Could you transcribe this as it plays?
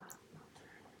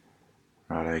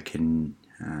Righto,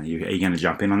 are you going to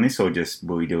jump in on this, or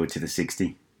will we do it to the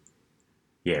 60?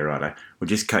 Yeah, righto. We'll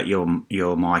just cut your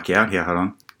mic out. Here, hold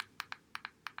on.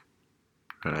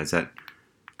 Righto, is that...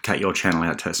 Cut your channel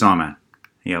out to Simon.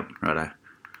 Yep, righto.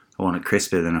 I want it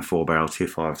crisper than a 4-barrel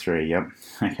 253. Yep.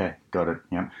 Okay, got it.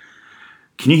 Yep.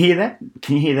 Can you hear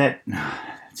that?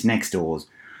 It's next doors.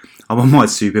 I want my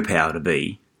superpower to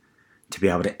be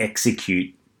able to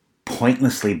execute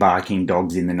pointlessly barking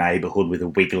dogs in the neighbourhood with a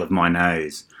wiggle of my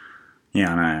nose.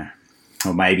 Yeah, I know.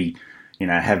 Or maybe,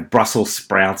 have Brussels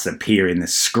sprouts appear in the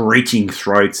screeching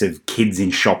throats of kids in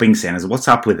shopping centres. What's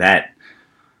up with that?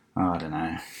 I don't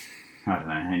know.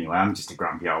 Anyway, I'm just a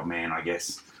grumpy old man, I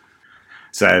guess.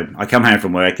 So I come home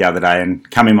from work the other day and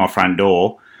come in my front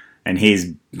door, and here's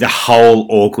the whole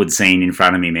awkward scene in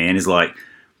front of me, man. Is like,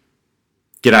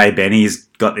 g'day, Benny. He's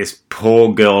got this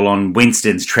poor girl on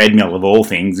Winston's treadmill of all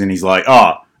things, and he's like,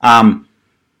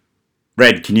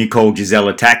 Red, can you call Giselle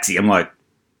a taxi? I'm like,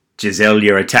 Giselle,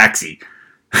 you're a taxi.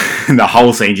 And the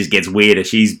whole scene just gets weirder.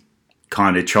 She's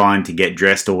kind of trying to get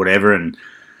dressed or whatever, and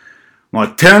I'm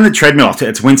like, turn the treadmill off.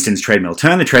 It's Winston's treadmill.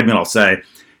 Turn the treadmill off. So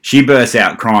she bursts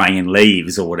out crying and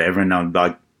leaves or whatever, and I'm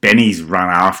like, Benny's run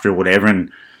after or whatever,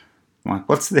 and I'm like,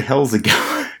 what's the hell's the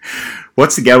go?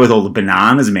 What's the go with all the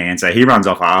bananas, man? So he runs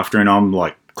off after, and I'm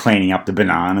like cleaning up the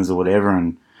bananas or whatever,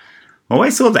 and I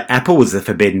always thought the apple was the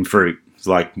forbidden fruit. It's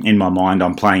like, in my mind,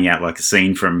 I'm playing out like a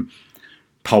scene from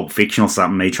Pulp Fiction or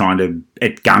something, me trying to,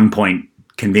 at gunpoint,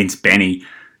 convince Benny,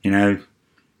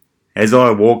 as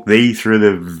I walk thee through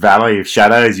the valley of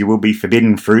shadows, you will be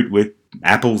forbidden fruit with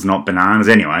apples, not bananas.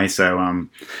 Anyway, so I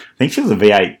think she was a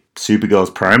V8 Supergirls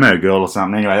promo girl or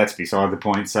something. Anyway, that's beside the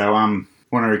point. So want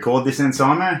to record this then,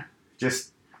 Simon?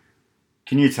 Just,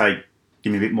 can you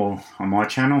give me a bit more on my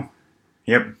channel?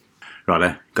 Yep.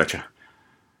 Righto, gotcha.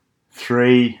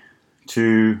 3,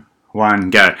 2, 1,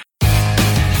 go.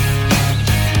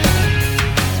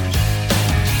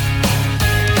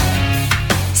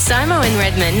 Simo and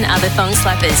Redman are the Thong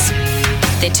Slappers.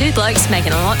 They're two blokes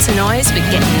making lots of noise but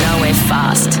getting nowhere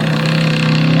fast.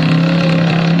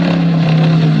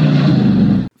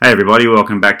 Hey everybody,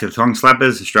 welcome back to the Thong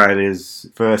Slappers, Australia's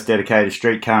first dedicated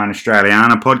streetcar and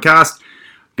Australiana podcast.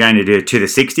 We're going to do To the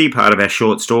 60, part of our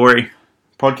short story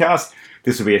podcast.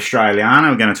 This will be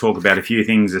Australiana. We're going to talk about a few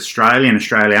things Australian,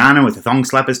 Australiana with the Thong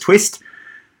Slappers twist.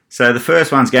 So the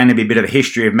first one's going to be a bit of a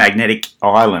history of Magnetic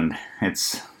Island.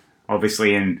 It's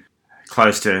obviously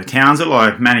close to Townsville.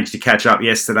 I managed to catch up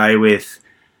yesterday with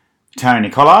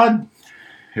Tony Collard,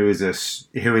 who is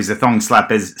the Thong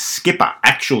Slappers skipper,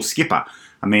 actual skipper.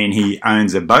 I mean, he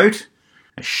owns a boat,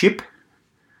 a ship,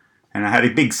 and I had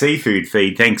a big seafood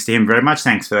feed. Thanks to him very much.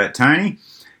 Thanks for that, Tony.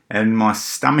 And my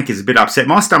stomach is a bit upset.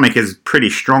 My stomach is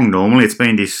pretty strong normally. It's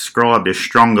been described as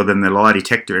stronger than the lie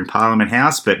detector in Parliament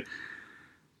House, but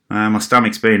my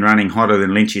stomach's been running hotter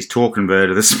than Lynch's talk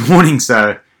converter this morning,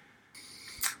 so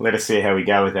let us see how we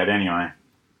go with that anyway.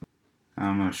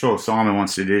 I'm sure Simon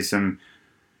wants to do some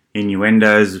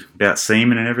innuendos about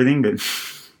semen and everything, but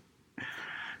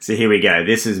so here we go.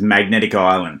 This is Magnetic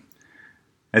Island.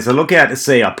 As I look out to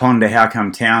sea, I ponder how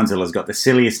come Townsville has got the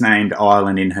silliest named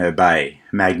island in her bay,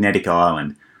 Magnetic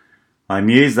Island. I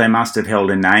muse they must have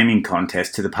held a naming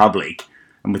contest to the public,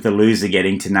 and with the loser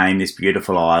getting to name this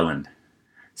beautiful island.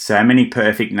 So many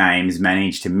perfect names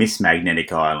managed to miss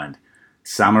Magnetic Island.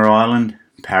 Summer Island,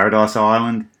 Paradise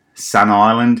Island, Sun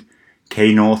Island,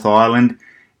 Key North Island.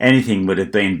 Anything would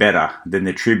have been better than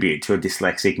the tribute to a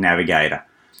dyslexic navigator.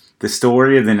 The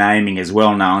story of the naming is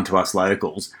well known to us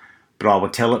locals, but I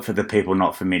will tell it for the people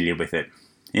not familiar with it.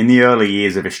 In the early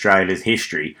years of Australia's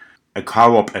history, a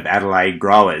co-op of Adelaide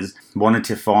growers wanted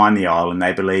to find the island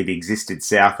they believe existed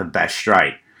south of Bass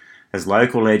Strait, as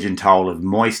local legend told of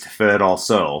moist, fertile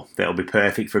soil that will be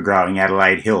perfect for growing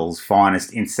Adelaide Hills'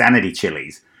 finest insanity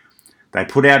chilies. They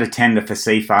put out a tender for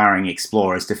seafaring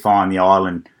explorers to find the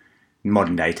island in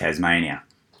modern-day Tasmania.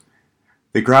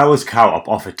 The growers' co-op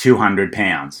offered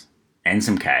 £200 and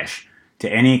some cash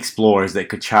to any explorers that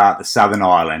could chart the southern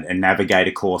island and navigate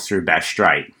a course through Bass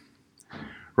Strait.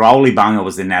 Rolly Bunga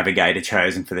was the navigator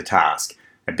chosen for the task.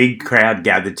 A big crowd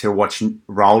gathered to watch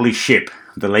Rolly's ship,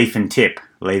 the Leaf and Tip,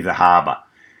 leave the harbour.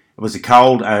 It was a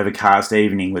cold, overcast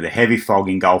evening with a heavy fog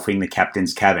engulfing the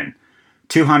captain's cabin.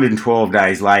 212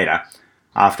 days later,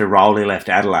 after Rolly left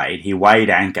Adelaide, he weighed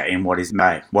anchor in what is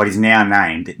now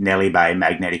named Nelly Bay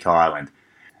Magnetic Island.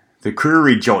 The crew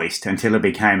rejoiced until it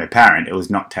became apparent it was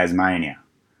not Tasmania.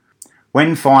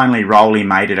 When finally Rolly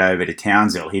made it over to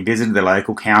Townsville, he visited the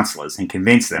local councillors and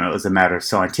convinced them it was a matter of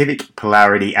scientific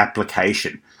polarity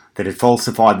application that had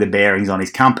falsified the bearings on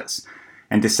his compass.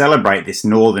 And to celebrate this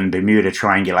northern Bermuda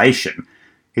triangulation,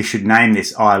 He should name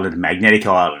this island Magnetic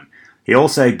Island. He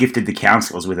also gifted the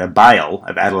councillors with a bale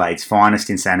of Adelaide's finest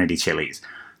insanity chilies.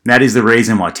 That is the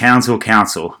reason why Townsville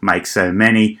Council makes so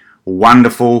many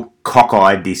wonderful,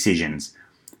 cockeyed decisions.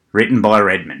 Written by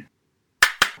Redman.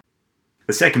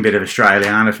 The second bit of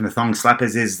Australiana from the Thong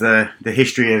Slappers is the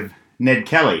history of Ned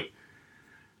Kelly.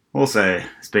 Also,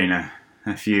 there's been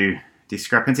a few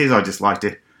discrepancies. I'd just like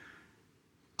to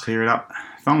clear it up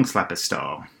Thong Slapper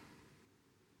style.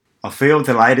 I feel with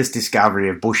the latest discovery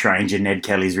of bushranger Ned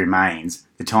Kelly's remains,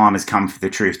 the time has come for the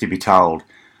truth to be told.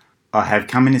 I have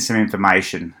come into some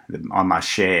information that I must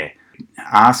share.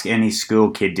 Ask any school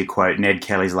kid to quote Ned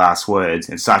Kelly's last words,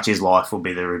 and such is life will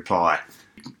be the reply.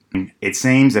 It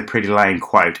seems a pretty lame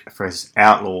quote for an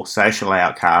outlaw, social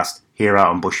outcast,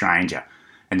 hero and bushranger,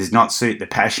 and does not suit the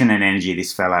passion and energy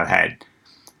this fellow had.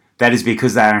 That is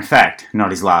because they are in fact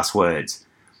not his last words.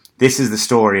 This is the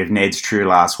story of Ned's true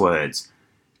last words.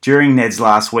 During Ned's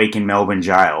last week in Melbourne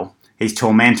jail, his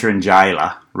tormentor and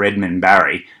jailer, Redman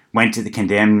Barry, went to the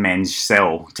condemned men's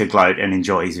cell to gloat and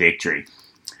enjoy his victory.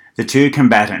 The two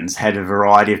combatants had a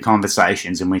variety of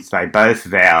conversations in which they both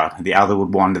vowed the other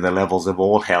would wander the levels of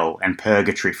all hell and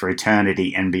purgatory for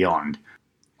eternity and beyond.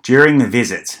 During the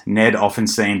visits, Ned often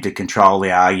seemed to control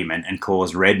the argument and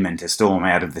cause Redman to storm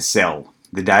out of the cell.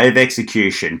 The day of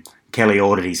execution, Kelly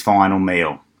ordered his final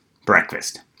meal,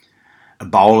 breakfast. A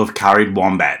bowl of curried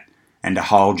wombat and a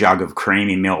whole jug of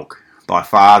creamy milk, by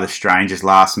far the strangest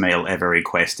last meal ever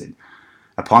requested.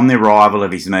 Upon the arrival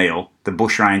of his meal, the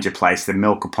bushranger placed the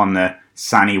milk upon the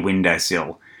sunny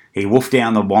windowsill. He wolfed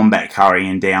down the wombat curry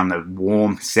and down the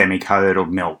warm,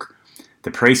 semi-curdled milk.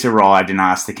 The priest arrived and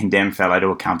asked the condemned fellow to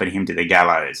accompany him to the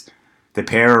gallows. The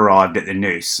pair arrived at the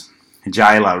noose. The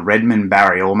jailer, Redman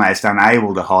Barry, almost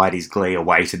unable to hide his glee,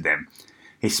 awaited them.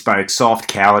 He spoke soft,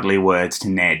 cowardly words to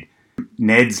Ned.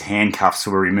 Ned's handcuffs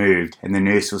were removed and the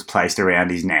noose was placed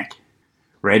around his neck.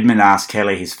 Redman asked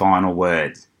Kelly his final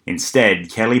words.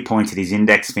 Instead, Kelly pointed his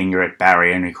index finger at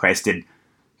Barry and requested,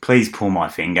 "Please pull my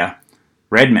finger."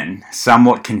 Redman,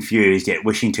 somewhat confused yet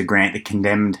wishing to grant the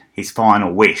condemned his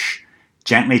final wish,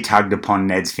 gently tugged upon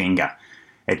Ned's finger.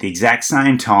 At the exact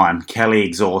same time, Kelly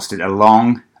exhausted a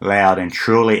long, loud and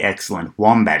truly excellent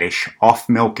wombatish,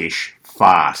 off-milkish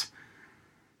fart.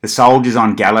 The soldiers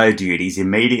on gallows duties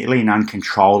immediately and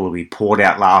uncontrollably poured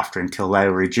out laughter until they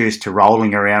were reduced to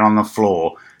rolling around on the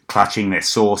floor, clutching their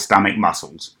sore stomach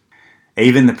muscles.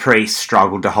 Even the priest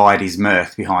struggled to hide his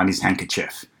mirth behind his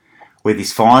handkerchief. With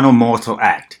his final mortal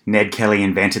act, Ned Kelly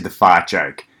invented the fart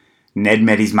joke. Ned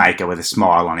met his maker with a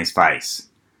smile on his face.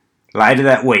 Later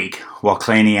that week, while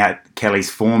cleaning out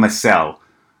Kelly's former cell,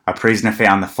 a prisoner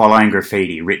found the following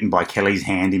graffiti written by Kelly's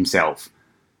hand himself.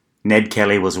 Ned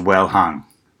Kelly was well hung.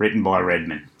 Written by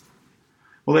Redman.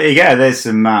 Well, there you go. There's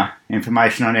some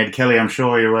information on Ned Kelly I'm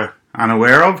sure you were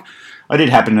unaware of. I did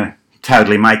happen to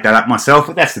totally make that up myself,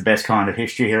 but that's the best kind of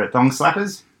history here at Thong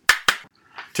Slappers.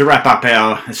 To wrap up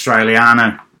our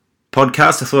Australiana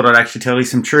podcast, I thought I'd actually tell you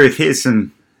some truth. Here's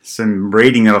some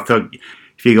reading that I thought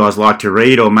if you guys like to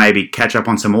read or maybe catch up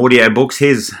on some audio books.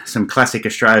 Here's some classic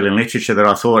Australian literature that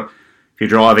I thought if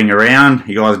you're driving around,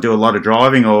 you guys do a lot of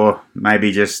driving or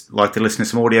maybe just like to listen to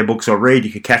some audiobooks or read,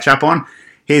 you could catch up on.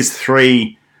 Here's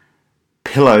 3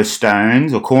 pillow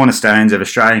stones or cornerstones of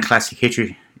Australian classic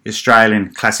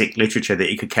literature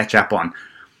that you could catch up on.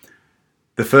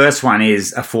 The first one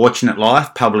is A Fortunate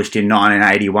Life, published in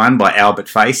 1981 by Albert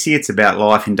Facey. It's about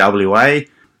life in WA.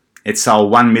 It sold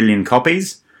 1 million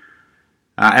copies.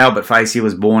 Albert Facey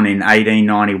was born in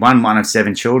 1891, one of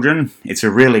 7 children. It's a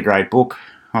really great book.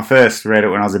 I first read it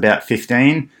when I was about 15,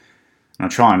 and I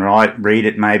try and read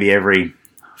it maybe every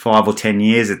 5 or 10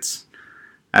 years. It's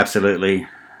absolutely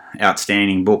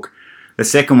outstanding book. The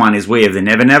second one is We of the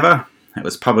Never Never. It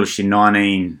was published in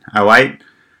 1908,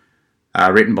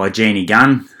 written by Jeannie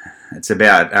Gunn. It's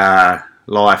about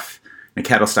life in a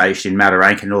cattle station in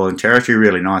Mataranka, Northern Territory,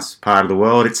 really nice part of the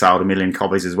world. It sold 1 million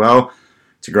copies as well.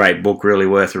 It's a great book, really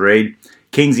worth a read.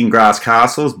 Kings in Grass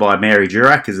Castles by Mary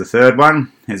Durack is the third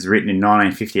one. It's written in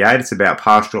 1958. It's about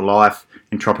pastoral life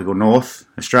in tropical North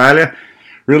Australia.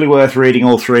 Really worth reading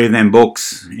all 3 of them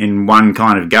books in one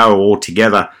kind of go all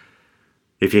together.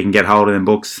 If you can get hold of them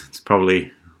books, it's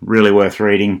probably really worth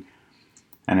reading.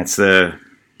 And it's the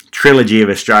trilogy of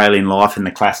Australian life and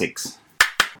the classics.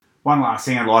 One last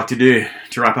thing I'd like to do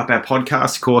to wrap up our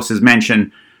podcast, of course, is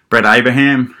mention Brett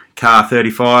Abraham, Car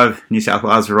 35, New South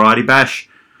Wales Variety Bash.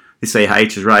 This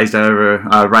EH has raised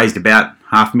about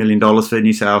 $500,000 for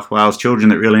New South Wales children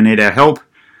that really need our help.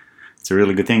 It's a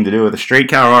really good thing to do with a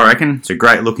street car, I reckon. It's a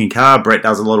great looking car. Brett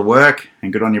does a lot of work,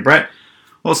 and good on you, Brett.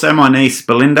 Also, my niece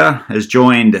Belinda has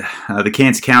joined the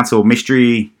Cancer Council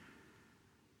Mystery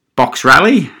Box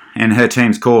Rally, and her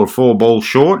team's called 4 Balls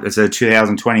Short. It's a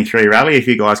 2023 rally. If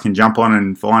you guys can jump on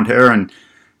and find her and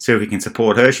see if we can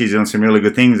support her. She's doing some really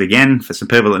good things, again, for some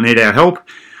people that need our help.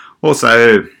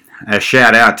 Also, a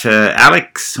shout out to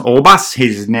Alex Orbus.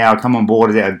 He's now come on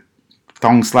board as our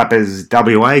Thong Slappers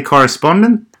WA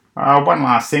correspondent. One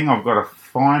last thing, I've got to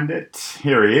find it.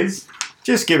 Here he is.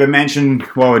 Just give a mention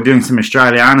while we're doing some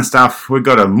Australiana stuff. We've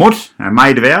got a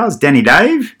mate of ours, Danny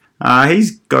Dave.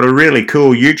 He's got a really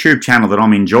cool YouTube channel that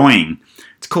I'm enjoying.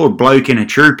 It's called Bloke in a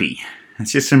Troopy.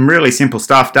 It's just some really simple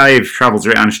stuff. Dave travels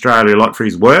around Australia a lot for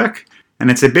his work, and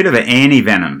it's a bit of an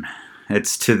anti-venom.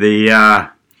 It's to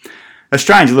the a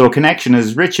strange little connection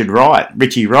is Richie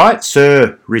Wright,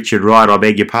 Sir Richard Wright, I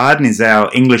beg your pardon, is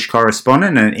our English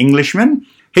correspondent, an Englishman.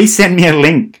 He sent me a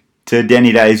link to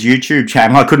Danny Dave's YouTube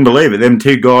channel. I couldn't believe it. Them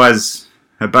two guys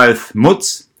are both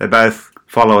mutts. They both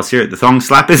follow us here at the Thong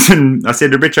Slappers. And I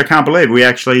said to Rich, I can't believe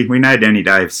we know Danny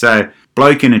Dave. So,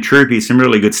 Bloke in a Troopy, some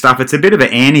really good stuff. It's a bit of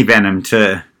an anti-venom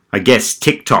to, I guess,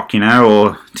 TikTok,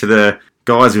 or to the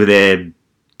guys with their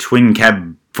twin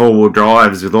cab four-wheel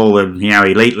drives with all the,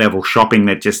 elite level shopping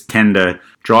that just tend to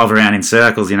drive around in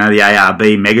circles. The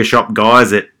ARB mega shop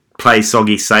guys that play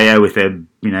soggy Sayo with their,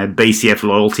 BCF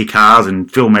loyalty cars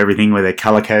and film everything with their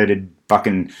colour-coded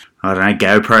fucking,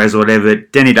 GoPros or whatever.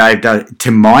 Danny Dave,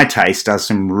 to my taste, does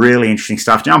some really interesting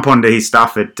stuff. Jump onto his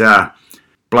stuff at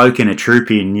Bloke in a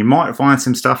Troopy and you might find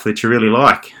some stuff that you really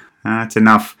like. That's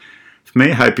enough for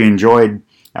me. Hope you enjoyed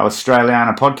our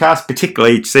Australiana podcast,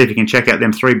 particularly see if you can check out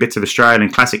them 3 bits of Australian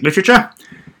classic literature.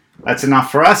 That's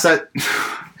enough for us.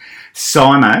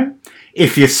 Simo,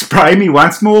 if you spray me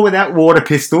once more with that water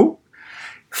pistol,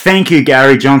 thank you,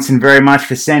 Gary Johnson, very much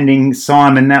for sending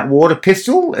Simon that water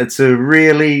pistol. It's a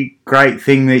really great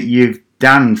thing that you've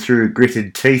done through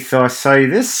gritted teeth, I say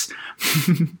this.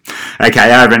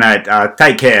 Okay, over and out.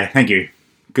 Take care. Thank you.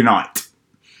 Good night.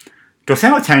 Do I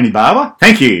sound like Tony Barber?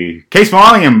 Thank you. Keep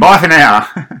smiling and bye for now.